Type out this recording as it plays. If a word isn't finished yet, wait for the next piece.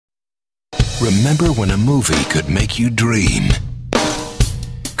Remember when a movie could make you dream,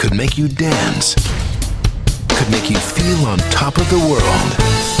 could make you dance, could make you feel on top of the world?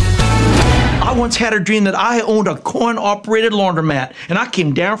 I once had a dream that I owned a coin-operated laundromat, and I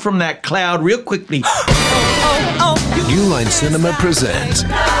came down from that cloud real quickly. New Line Cinema presents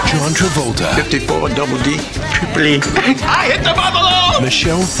John Travolta, 54 double D, triple E. I hit the buffalo!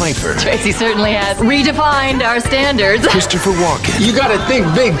 Michelle Pfeiffer, Tracy certainly has redefined our standards. Christopher Walken, You gotta think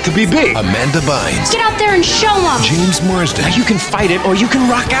big to be big. Amanda Bynes, Get out there and show them. James Marsden, You can fight it or you can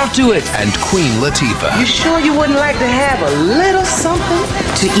rock out to it. and Queen Latifah. You sure you wouldn't like to have a little something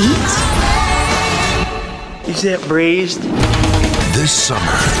to eat? Is that braised? This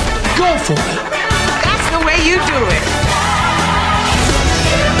summer, Go for it. That's the way you do it.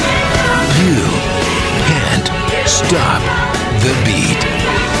 you can't stop the beat.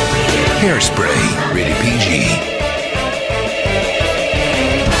 Hairspray, rated PG.